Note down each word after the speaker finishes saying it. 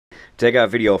Take out a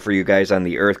video for you guys on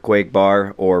the earthquake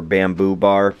bar or bamboo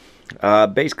bar.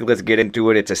 Basically, let's get into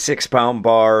it. It's a 6-pound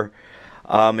bar.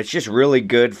 It's just really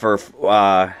good for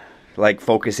like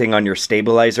focusing on your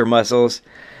stabilizer muscles.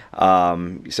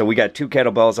 So we got 2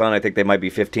 kettlebells on. I think they might be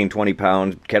 15-20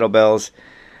 pound kettlebells.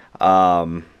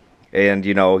 And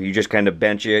you know, you just kind of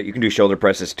bench it. You can do shoulder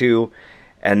presses too.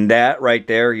 And that right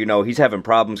there, you know, he's having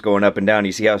problems going up and down.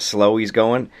 You see how slow he's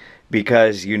going?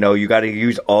 Because, you know, you got to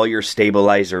use all your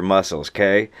stabilizer muscles,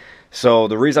 okay? So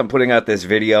the reason I'm putting out this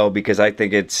video, because I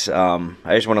think it's, I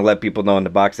just want to let people know in the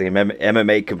boxing and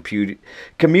MMA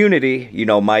community, you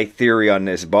know, my theory on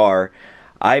this bar.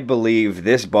 I believe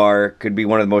this bar could be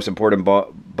one of the most important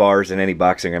bars in any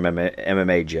boxing or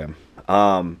MMA gym.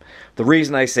 The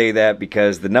reason I say that,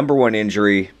 because the #1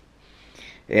 injury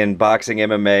in boxing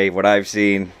MMA, what I've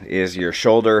seen, is your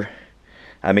shoulder.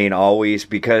 I mean, always,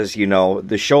 because, you know,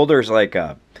 the shoulder's like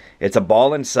it's a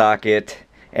ball and socket,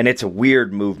 and it's a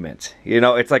weird movement. You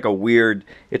know, it's like a weird,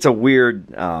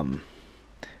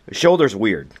 shoulder's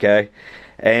weird, okay?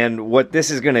 And what this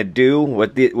is going to do,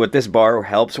 what this bar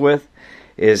helps with,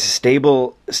 is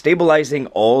stabilizing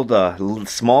all the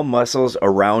small muscles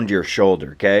around your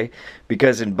shoulder, okay?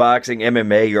 Because in boxing,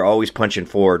 MMA, you're always punching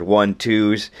forward,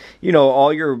 1-2s. You know,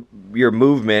 all your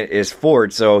movement is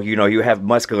forward, so, you know, you have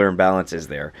muscular imbalances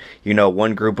there. You know,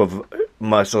 one group of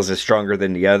muscles is stronger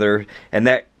than the other, and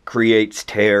that creates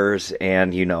tears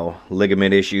and, you know,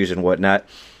 ligament issues and whatnot.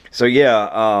 So,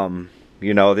 yeah,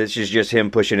 you know, this is just him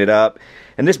pushing it up.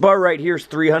 And this bar right here is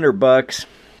 $300.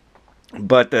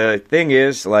 But the thing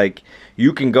is, like,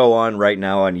 you can go on right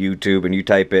now on YouTube and you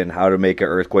type in how to make an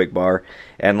earthquake bar,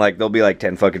 and like there'll be like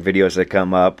 10 fucking videos that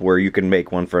come up where you can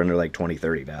make one for under like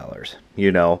 $20-$30,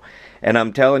 you know. And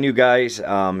I'm telling you guys,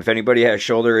 if anybody has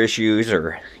shoulder issues,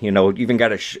 or, you know, even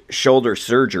got a shoulder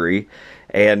surgery,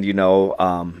 and you know,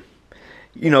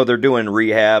 they're doing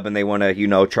rehab and they want to, you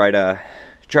know, try to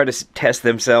test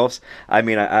themselves. I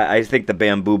mean, I think the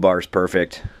bamboo bar is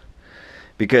perfect.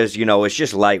 Because, you know, it's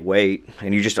just lightweight,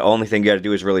 and the only thing you got to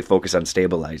do is really focus on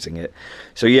stabilizing it.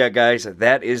 So yeah, guys,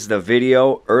 that is the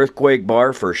video. Earthquake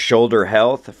bar for shoulder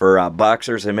health for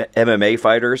boxers and MMA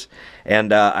fighters.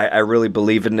 And I really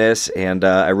believe in this, and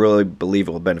I really believe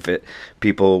it will benefit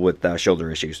people with shoulder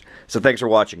issues. So thanks for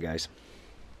watching, guys.